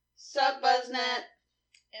Sup, Buzznet?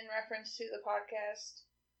 In reference to the podcast.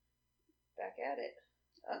 Back at it.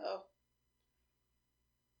 Uh-oh.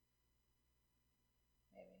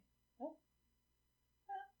 Maybe. Oh.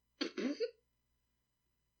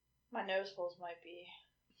 My nose holes might be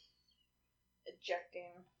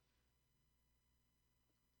ejecting.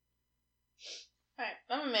 Alright,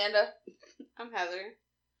 I'm Amanda. I'm Heather.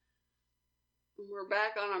 We're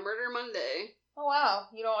back on a Murder Monday. Oh wow,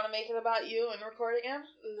 you don't want to make it about you and record again?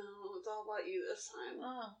 No, it's all about you this time.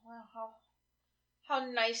 Oh, wow, how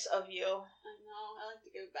nice of you. I know, I like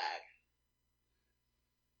to give back.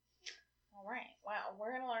 Alright, wow,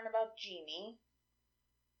 we're going to learn about Jeannie.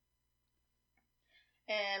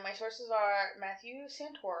 And my sources are Matthew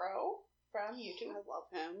Santoro from YouTube. I love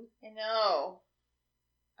him. I know.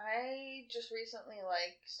 I just recently,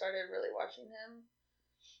 started really watching him.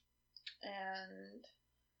 And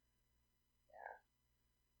yeah.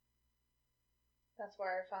 That's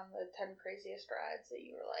where I found the 10 craziest rides that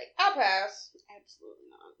you were like, I'll pass.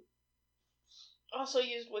 Absolutely not. Also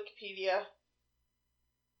used Wikipedia.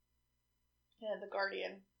 Yeah, The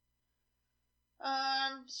Guardian.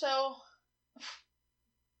 So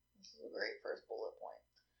this is a great first bullet point.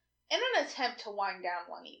 In an attempt to wind down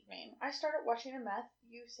one evening, I started watching a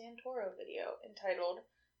Matthew Santoro video entitled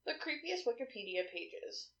The Creepiest Wikipedia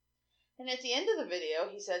Pages. And at the end of the video,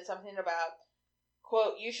 he said something about,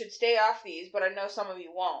 quote, you should stay off these, but I know some of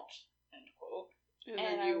you won't, end quote. And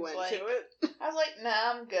then you went to it? I was like,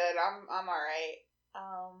 nah, I'm good. I'm alright.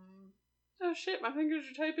 Oh shit, my fingers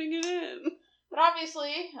are typing it in. But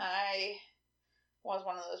obviously, I was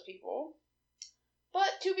one of those people.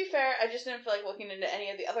 But to be fair, I just didn't feel like looking into any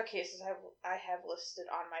of the other cases I have listed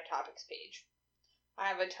on my topics page. I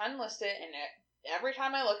have a ton listed, and every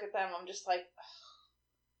time I look at them, I'm just like,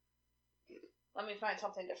 ugh, let me find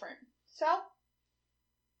something different. So,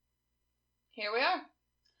 here we are.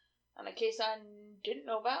 On a case I didn't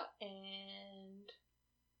know about, and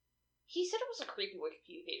he said it was a creepy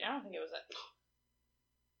Wikipedia page. I don't think it was that.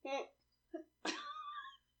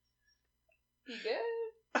 You good?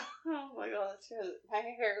 Oh my god, my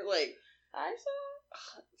hair, I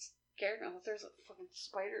saw. It's scared me. There's a fucking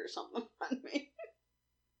spider or something on me.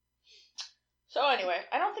 So anyway,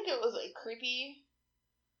 I don't think it was a creepy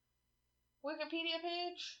Wikipedia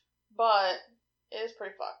page, but it is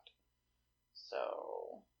pretty fucked.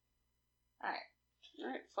 So, Alright,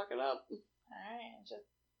 fuck it up. alright,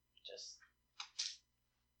 just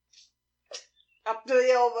up to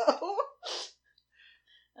the elbow.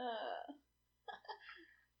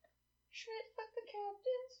 Shit, fuck the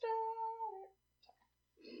captain's daughter.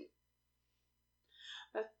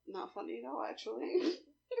 That's not funny at all, actually.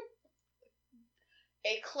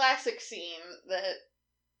 A classic scene that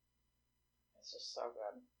is just so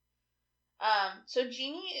good. So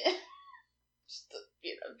Jeannie, just to,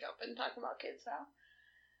 jump in talking about kids now.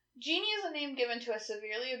 Jeannie is a name given to a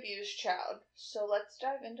severely abused child. So let's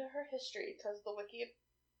dive into her history, because the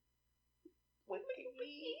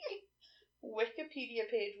Wikipedia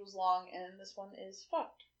page was long, and this one is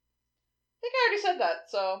fucked. I think I already said that,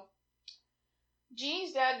 so.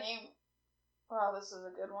 Jeannie's dad named. Well, this is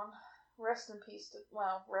a good one. Rest in peace.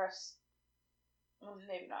 Rest. Well,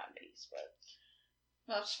 maybe not in peace, but.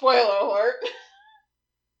 No, spoiler alert.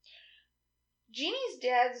 Jeannie's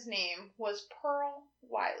dad's name was Pearl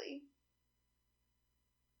Wiley.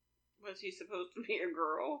 Was he supposed to be a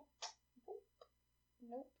girl?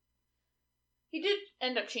 Nope. He did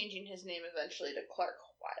end up changing his name eventually to Clark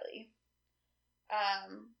Wiley.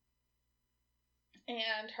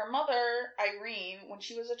 And her mother, Irene, when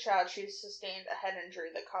she was a child, she sustained a head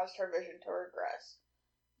injury that caused her vision to regress.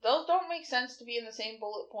 Those don't make sense to be in the same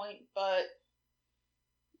bullet point, but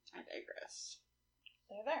I digress.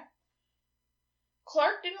 They're there.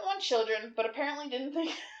 Clark didn't want children, but apparently didn't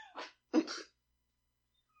think... I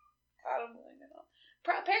don't really know.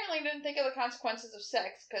 Apparently didn't think of the consequences of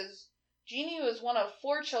sex, because Jeannie was one of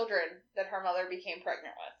 4 children that her mother became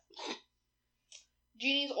pregnant with.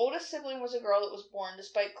 Jeannie's oldest sibling was a girl that was born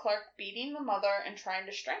despite Clark beating the mother and trying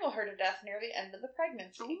to strangle her to death near the end of the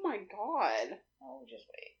pregnancy. Oh my god. Oh, just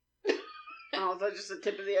wait. Oh, is that just the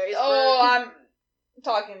tip of the iceberg? Oh, I'm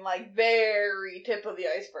talking very tip of the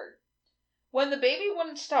iceberg. When the baby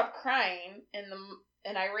wouldn't stop crying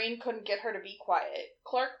and Irene couldn't get her to be quiet,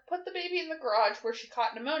 Clark put the baby in the garage where she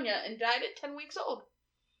caught pneumonia and died at 10 weeks old.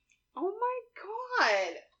 Oh my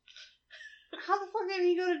god. How the fuck did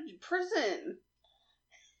he go to prison?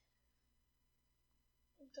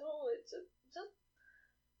 Oh, it's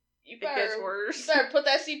it gets worse. You better put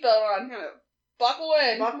that seatbelt on. Buckle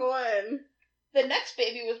in. Buckle in. The next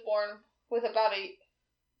baby was born with about a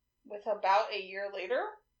year later.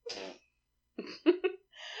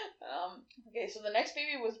 so the next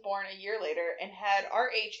baby was born a year later and had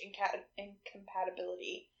RH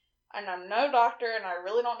incompatibility. And I'm no doctor, and I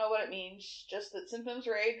really don't know what it means, just that symptoms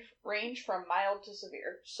range from mild to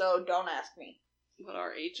severe. So don't ask me. What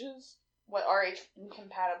RH is? What RH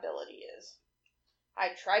incompatibility is. I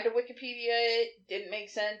tried to Wikipedia it, didn't make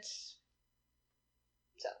sense.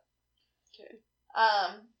 So. Okay.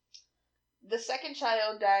 The second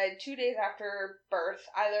child died 2 days after birth,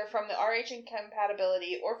 either from the RH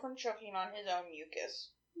incompatibility or from choking on his own mucus.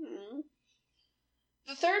 Mm-hmm.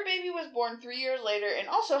 The third baby was born 3 years later and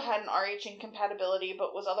also had an RH incompatibility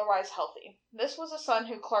but was otherwise healthy. This was a son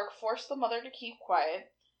who Clark forced the mother to keep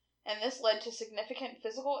quiet, and this led to significant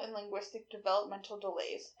physical and linguistic developmental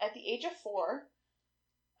delays. At the age of 4,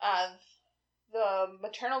 the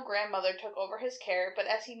maternal grandmother took over his care, but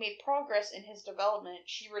as he made progress in his development,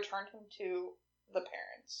 she returned him to the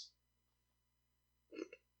parents.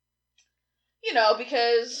 You know,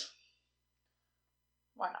 because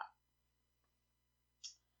why not?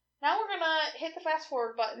 Now we're gonna hit the fast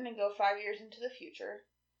forward button and go 5 years into the future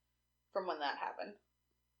from when that happened.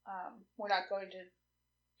 We're not going to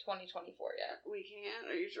 2024 yet. We can't,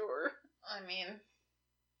 are you sure? I mean,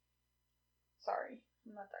 sorry,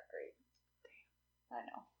 I'm not that great. I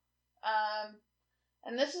know.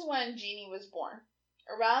 And this is when Jeannie was born.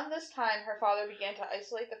 Around this time, her father began to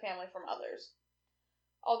isolate the family from others.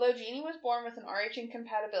 Although Jeannie was born with an RH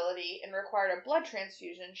incompatibility and required a blood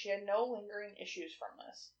transfusion, she had no lingering issues from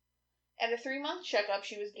this. At a 3-month checkup,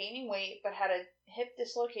 she was gaining weight but had a hip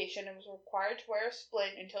dislocation and was required to wear a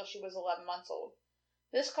splint until she was 11 months old.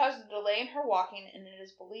 This caused a delay in her walking, and it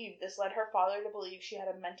is believed this led her father to believe she had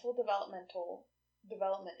a mental development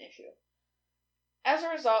issue. As a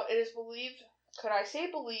result, it is believed... Could I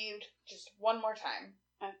say believed just one more time?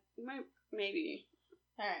 Maybe.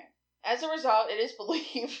 Alright. As a result, it is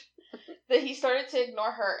believed that he started to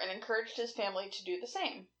ignore her and encouraged his family to do the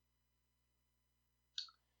same.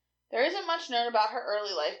 There isn't much known about her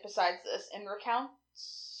early life besides this, and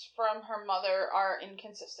recounts from her mother are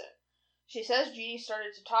inconsistent. She says Jeannie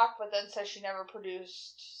started to talk, but then says she never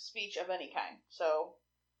produced speech of any kind. So,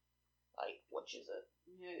 which is it?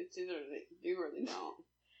 Yeah, it's either they do or they don't.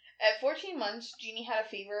 At 14 months, Jeannie had a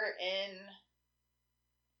fever in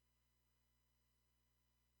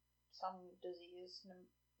some disease,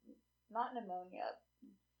 not pneumonia,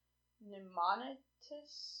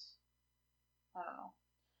 pneumonitis? I don't know.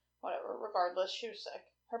 Whatever, regardless, she was sick.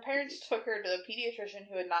 Her parents took her to the pediatrician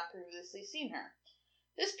who had not previously seen her.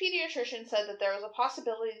 This pediatrician said that there was a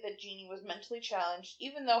possibility that Jeannie was mentally challenged,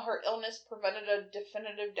 even though her illness prevented a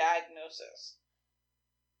definitive diagnosis.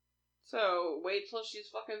 So, wait till she's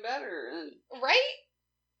fucking better. And right?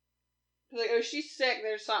 Like, oh, she's sick,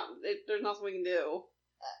 there's nothing we can do.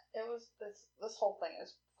 It was, this whole thing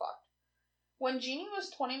is fucked. When Jeannie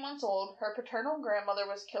was 20 months old, her paternal grandmother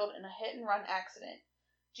was killed in a hit-and-run accident.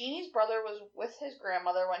 Jeannie's brother was with his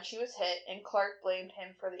grandmother when she was hit, and Clark blamed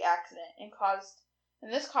him for the accident,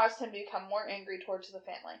 and this caused him to become more angry towards the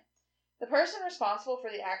family. The person responsible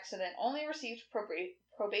for the accident only received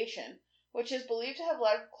probation, which is believed to have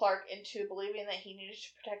led Clark into believing that he needed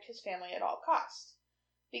to protect his family at all costs.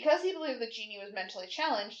 Because he believed that Jeannie was mentally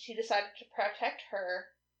challenged, he decided to protect her,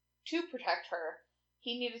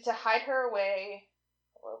 he needed to hide her away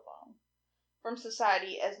from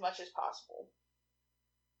society as much as possible.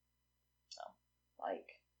 So,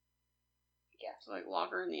 yeah. So,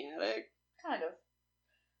 lock her in the attic? Kind of.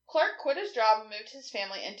 Clark quit his job and moved his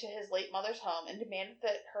family into his late mother's home and demanded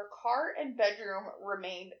that her car and bedroom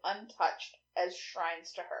remained untouched as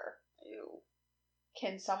shrines to her. Ew.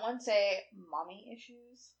 Can someone say mommy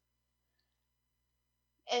issues?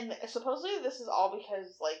 And supposedly this is all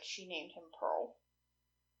because, she named him Pearl.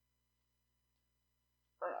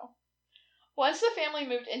 I don't know. Once the family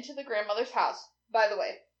moved into the grandmother's house, by the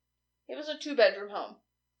way, it was a 2-bedroom home.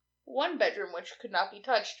 1 bedroom which could not be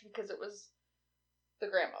touched because it was the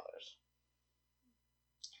grandmother's.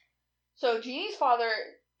 So Jeannie's father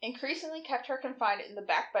increasingly kept her confined in the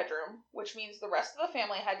back bedroom, which means the rest of the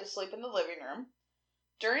family had to sleep in the living room.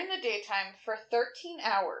 During the daytime, for 13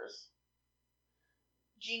 hours,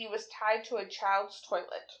 Jeannie was tied to a child's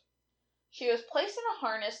toilet. She was placed in a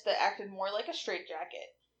harness that acted more like a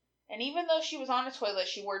straitjacket, and even though she was on a toilet,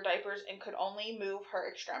 she wore diapers and could only move her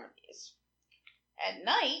extremities. At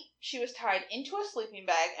night, she was tied into a sleeping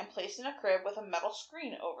bag and placed in a crib with a metal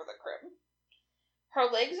screen over the crib. Her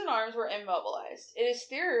legs and arms were immobilized. It is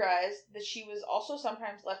theorized that she was also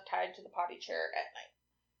sometimes left tied to the potty chair at night.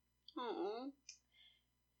 Aww.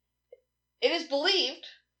 It is believed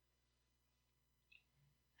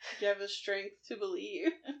You have the strength to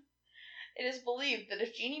believe It is believed that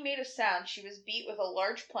if Jeannie made a sound, she was beat with a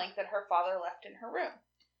large plank that her father left in her room.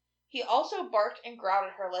 He also barked and growled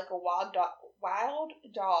at her like a wild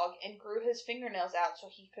dog and grew his fingernails out so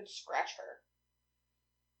he could scratch her.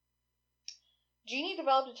 Jeannie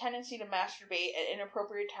developed a tendency to masturbate at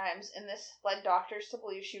inappropriate times, and this led doctors to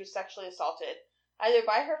believe she was sexually assaulted, either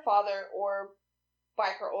by her father or by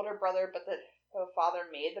her older brother, but that her father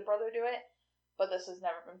made the brother do it, but this has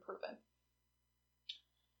never been proven.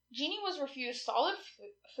 Jeannie was refused solid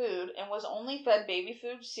food and was only fed baby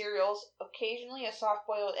food, cereals, occasionally a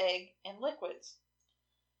soft-boiled egg, and liquids.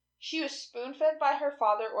 She was spoon-fed by her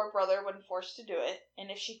father or brother when forced to do it,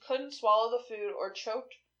 and if she couldn't swallow the food or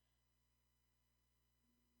choked,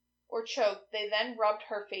 they then rubbed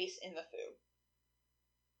her face in the food.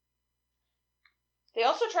 They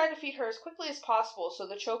also tried to feed her as quickly as possible, so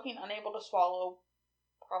the choking, unable to swallow,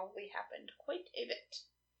 probably happened quite a bit.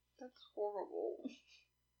 That's horrible.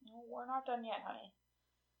 No, we're not done yet, honey.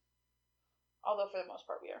 Although for the most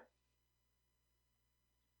part we are.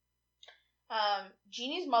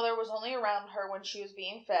 Jeannie's mother was only around her when she was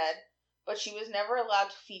being fed, but she was never allowed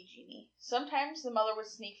to feed Jeannie. Sometimes the mother would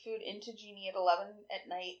sneak food into Jeannie at 11 at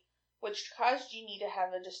night, which caused Jeannie to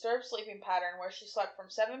have a disturbed sleeping pattern where she slept from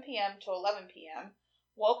 7 p.m. to 11 p.m.,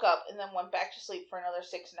 woke up, and then went back to sleep for another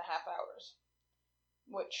 6.5 hours.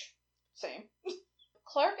 Which, same.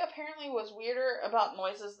 Clark apparently was weirder about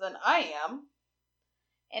noises than I am,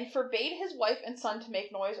 and forbade his wife and son to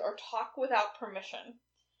make noise or talk without permission.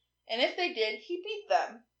 And if they did, he beat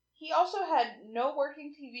them. He also had no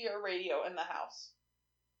working TV or radio in the house.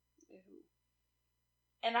 Ew.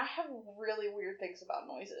 And I have really weird things about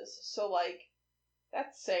noises, so,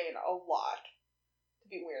 that's saying a lot to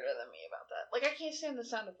be weirder than me about that. I can't stand the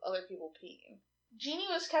sound of other people peeing. Jeannie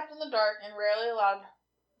was kept in the dark and rarely allowed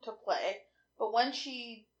to play, but when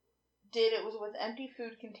she did, it was with empty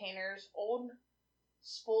food containers, old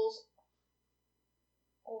spoils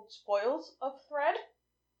of thread,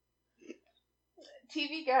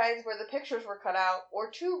 TV guides where the pictures were cut out,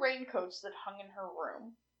 or 2 raincoats that hung in her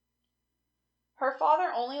room. Her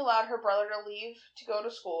father only allowed her brother to leave to go to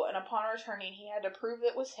school, and upon returning, he had to prove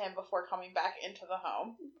it was him before coming back into the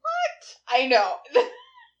home. What? I know.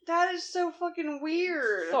 That is so fucking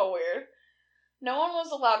weird. So weird. No one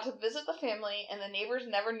was allowed to visit the family, and the neighbors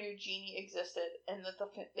never knew Jeannie existed, and that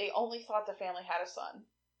they only thought the family had a son.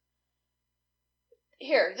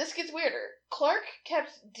 Here, this gets weirder. Clark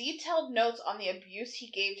kept detailed notes on the abuse he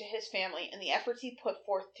gave to his family and the efforts he put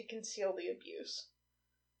forth to conceal the abuse.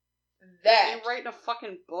 That... They write in a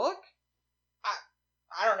fucking book?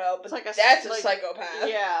 I don't know, but it's that's a psychopath.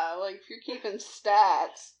 Yeah, if you're keeping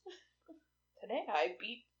stats. Today I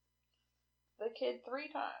beat the kid 3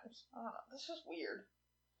 times. I don't know, this is weird.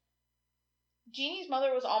 Jeannie's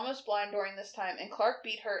mother was almost blind during this time, and Clark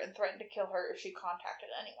beat her and threatened to kill her if she contacted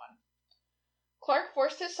anyone. Clark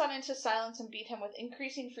forced his son into silence and beat him with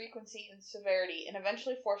increasing frequency and severity, and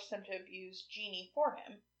eventually forced him to abuse Jeannie for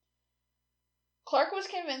him. Clark was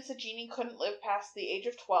convinced that Jeannie couldn't live past the age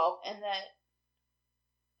of 12,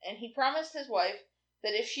 and he promised his wife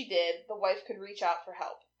that if she did, the wife could reach out for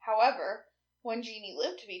help. However, when Jeannie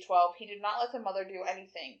lived to be 12, he did not let the mother do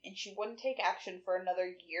anything, and she wouldn't take action for another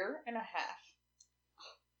 1.5 years.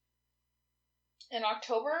 In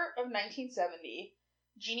October of 1970,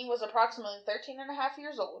 Jeannie was approximately 13.5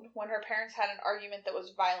 years old when her parents had an argument that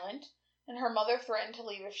was violent, and her mother threatened to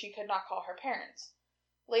leave if she could not call her parents.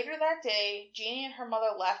 Later that day, Jeannie and her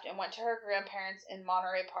mother left and went to her grandparents in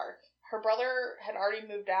Monterey Park. Her brother had already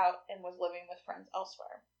moved out and was living with friends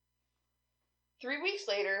elsewhere. 3 weeks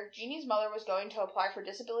later, Jeannie's mother was going to apply for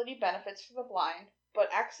disability benefits for the blind, but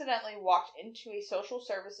accidentally walked into a social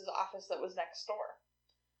services office that was next door.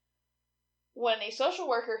 When a social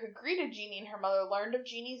worker who greeted Jeannie and her mother learned of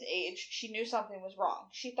Jeannie's age, she knew something was wrong.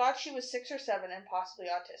 She thought she was 6 or 7 and possibly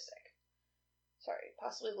autistic.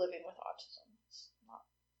 Possibly living with autism. It's not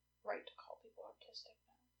right to call people autistic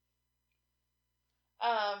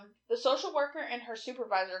now. The social worker and her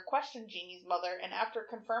supervisor questioned Jeannie's mother, and after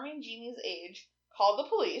confirming Jeannie's age, called the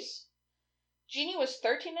police. Jeannie was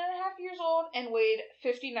 13.5 years old and weighed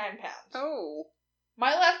 59 pounds. Oh.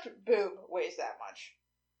 My left boob weighs that much.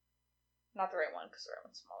 Not the right one, because the right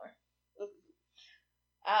one's smaller.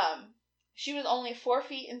 She was only 4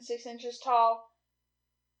 feet and 6 inches tall.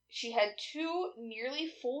 She had 2 nearly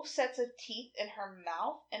full sets of teeth in her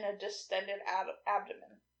mouth and a distended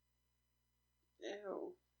abdomen.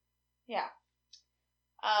 Ew. Yeah.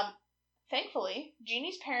 Thankfully,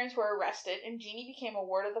 Jeannie's parents were arrested, and Jeannie became a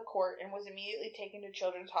ward of the court and was immediately taken to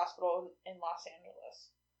Children's Hospital in Los Angeles.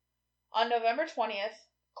 On November 20th,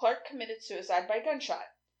 Clark committed suicide by gunshot.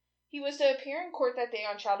 He was to appear in court that day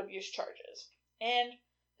on child abuse charges. And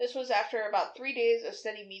this was after about 3 days of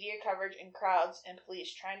steady media coverage and crowds and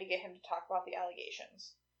police trying to get him to talk about the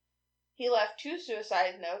allegations. He left 2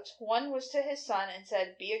 suicide notes. One was to his son and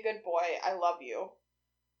said, "Be a good boy, I love you."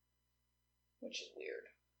 Which is weird.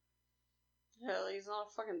 Hell, he's not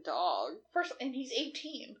a fucking dog. And he's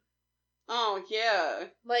 18. Oh, yeah.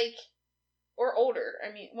 Like, or older.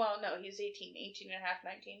 I mean, well, no, he's 18 and a half,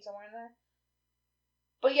 19, somewhere in there.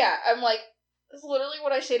 But yeah, I'm like, that's literally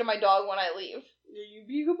what I say to my dog when I leave. Yeah, you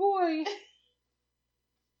be a good boy.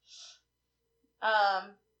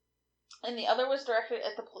 And the other was directed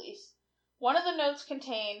at the police. One of the notes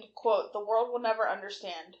contained, quote, "The world will never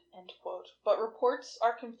understand," end quote. But reports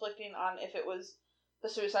are conflicting on if it was the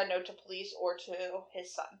suicide note to police or to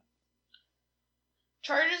his son.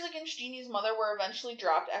 Charges against Jeannie's mother were eventually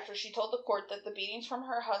dropped after she told the court that the beatings from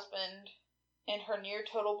her husband and her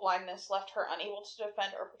near-total blindness left her unable to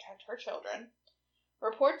defend or protect her children.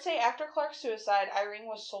 Reports say after Clark's suicide, Irene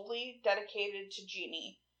was solely dedicated to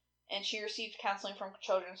Jeannie, and she received counseling from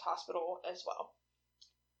Children's Hospital as well.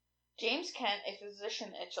 James Kent, a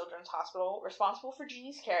physician at Children's Hospital, responsible for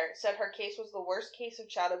Jeannie's care, said her case was the worst case of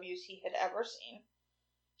child abuse he had ever seen.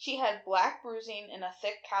 She had black bruising and a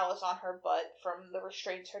thick callus on her butt from the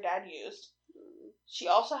restraints her dad used. She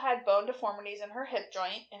also had bone deformities in her hip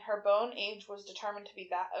joint, and her bone age was determined to be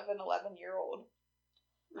that of an 11-year-old.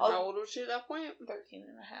 How old was she at that point? 13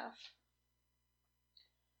 and a half.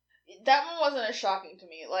 That one wasn't as shocking to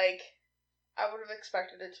me. Like, I would have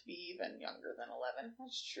expected it to be even younger than 11.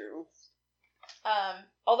 That's true.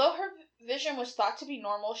 Although her vision was thought to be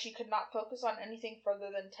normal, she could not focus on anything further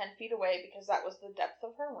than 10 feet away because that was the depth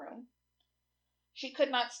of her room. She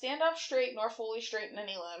could not stand up straight nor fully straighten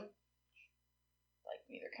any limb. Like,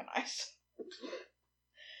 neither can I.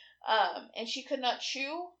 And she could not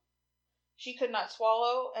chew. She could not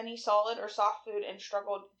swallow any solid or soft food and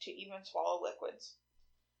struggled to even swallow liquids.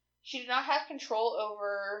 She did not have control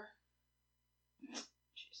over...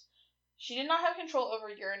 She did not have control over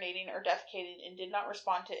urinating or defecating and did not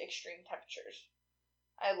respond to extreme temperatures.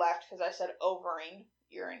 I laughed because I said overing,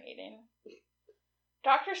 urinating.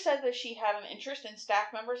 Doctors said that she had an interest in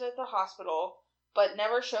staff members at the hospital, but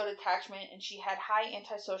never showed attachment, and she had high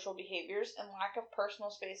antisocial behaviors and lack of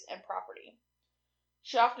personal space and property.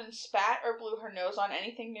 She often spat or blew her nose on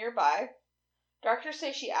anything nearby. Doctors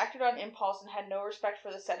say she acted on impulse and had no respect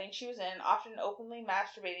for the setting she was in, often openly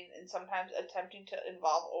masturbating and sometimes attempting to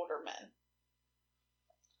involve older men.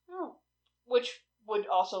 Oh. Which would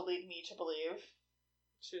also lead me to believe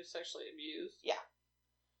she was sexually abused. Yeah.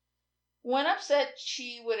 When upset,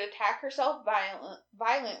 she would attack herself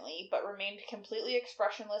violently, but remained completely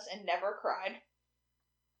expressionless and never cried.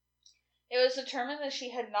 It was determined that she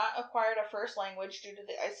had not acquired a first language due to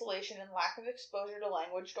the isolation and lack of exposure to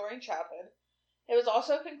language during childhood. It was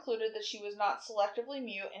also concluded that she was not selectively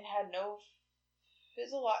mute and had no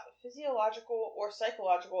physiological or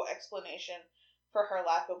psychological explanation for her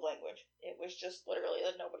lack of language. It was just literally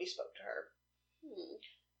that nobody spoke to her.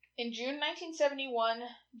 In June 1971,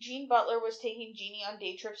 Jean Butler was taking Jeannie on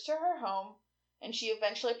day trips to her home, and she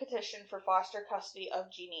eventually petitioned for foster custody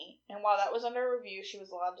of Jeannie, and while that was under review, she was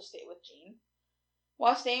allowed to stay with Jean.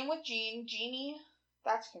 While staying with Jeannie,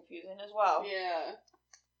 that's confusing as well. Yeah.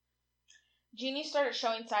 Jeannie started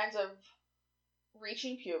showing signs of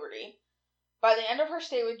reaching puberty. By the end of her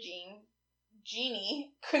stay with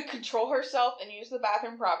Jeannie could control herself and use the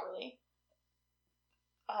bathroom properly.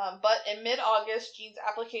 But in mid-August, Jean's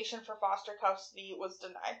application for foster custody was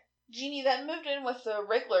denied. Jeannie then moved in with the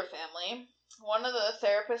Rigler family, one of the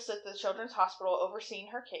therapists at the Children's Hospital overseeing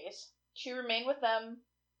her case. She remained with them,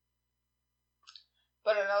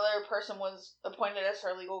 but another person was appointed as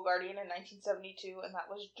her legal guardian in 1972, and that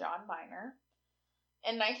was John Miner.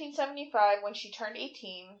 In 1975, when she turned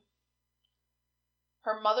 18,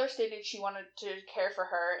 her mother stated she wanted to care for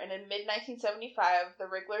her, and in mid-1975, the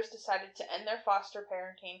Riglers decided to end their foster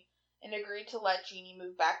parenting and agreed to let Jeannie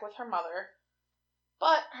move back with her mother.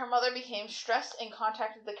 But her mother became stressed and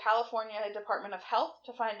contacted the California Department of Health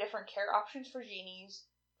to find different care options for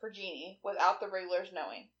Jeannie without the Riglers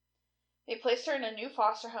knowing. They placed her in a new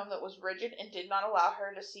foster home that was rigid and did not allow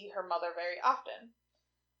her to see her mother very often.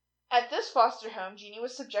 At this foster home, Jeannie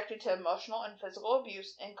was subjected to emotional and physical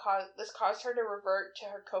abuse, and this caused her to revert to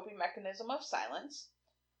her coping mechanism of silence.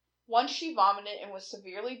 Once she vomited and was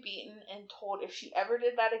severely beaten and told if she ever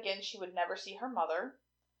did that again, she would never see her mother.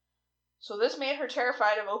 So this made her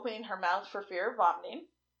terrified of opening her mouth for fear of vomiting.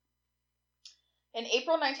 In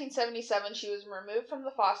April 1977, she was removed from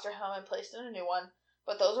the foster home and placed in a new one,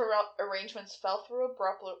 but those arrangements fell through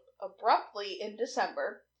abruptly in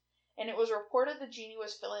December. and it was reported that Jeannie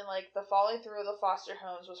was feeling like the falling through of the foster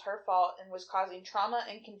homes was her fault and was causing trauma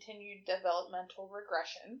and continued developmental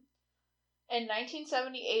regression. In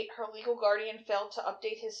 1978, her legal guardian failed to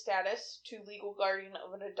update his status to legal guardian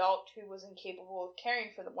of an adult who was incapable of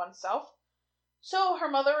caring for oneself. So her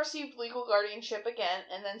mother received legal guardianship again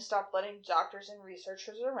and then stopped letting doctors and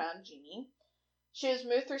researchers around Jeannie. She has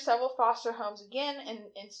moved through several foster homes again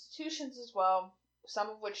and institutions as well, some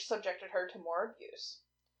of which subjected her to more abuse.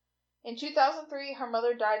 In 2003, her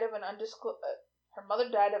mother died of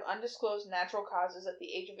undisclosed natural causes at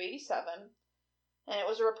the age of 87, and it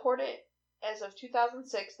was reported as of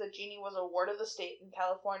 2006 that Jeannie was a ward of the state in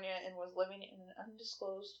California and was living in an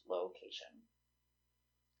undisclosed location.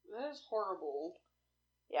 That is horrible.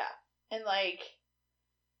 Yeah. And,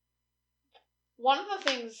 one of the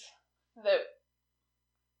things that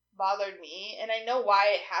bothered me, and I know why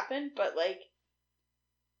it happened, but,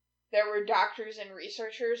 there were doctors and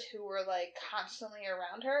researchers who were, constantly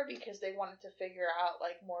around her because they wanted to figure out,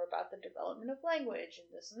 more about the development of language and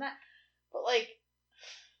this and that. But,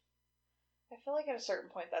 I feel like at a certain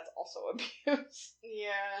point that's also abuse.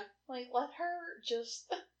 Yeah. Let her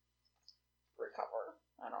just recover.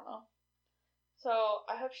 I don't know. So,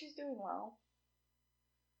 I hope she's doing well.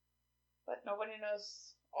 But nobody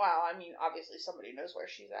knows. Well, I mean, obviously somebody knows where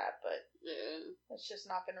she's at, but yeah, it's just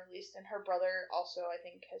not been released. And her brother also, I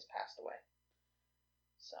think, has passed away.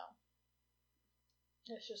 So,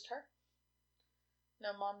 it's just her.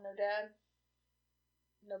 No mom, no dad,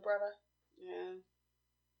 no brother. Yeah.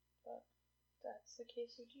 But that's the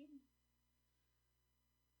case of Jeannie.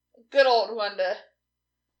 Good old one to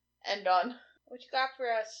end on. What you got for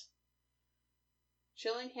us?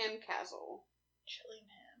 Chillingham Castle.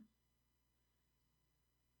 Chillingham.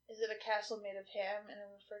 Is it a castle made of ham in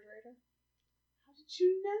a refrigerator? How did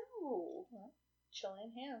you know? Well,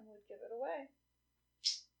 Chillingham would give it away.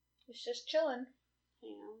 It's just chillin'.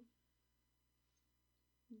 Ham.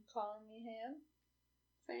 You calling me ham?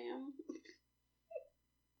 Fam.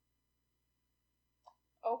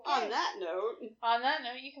 Okay. On that note, you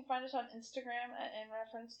can find us on Instagram at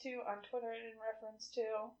InReference2, on Twitter at InReference2.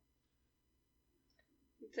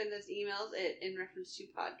 You can send us emails at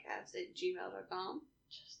inreference2podcast@gmail.com.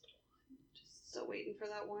 Just one. Just still waiting for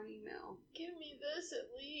that one email. Give me this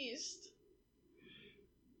at least.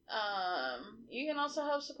 You can also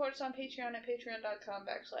help support us on Patreon at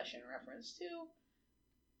patreon.com/InReference2.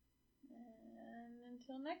 And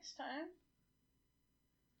until next time.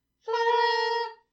 Ta-da!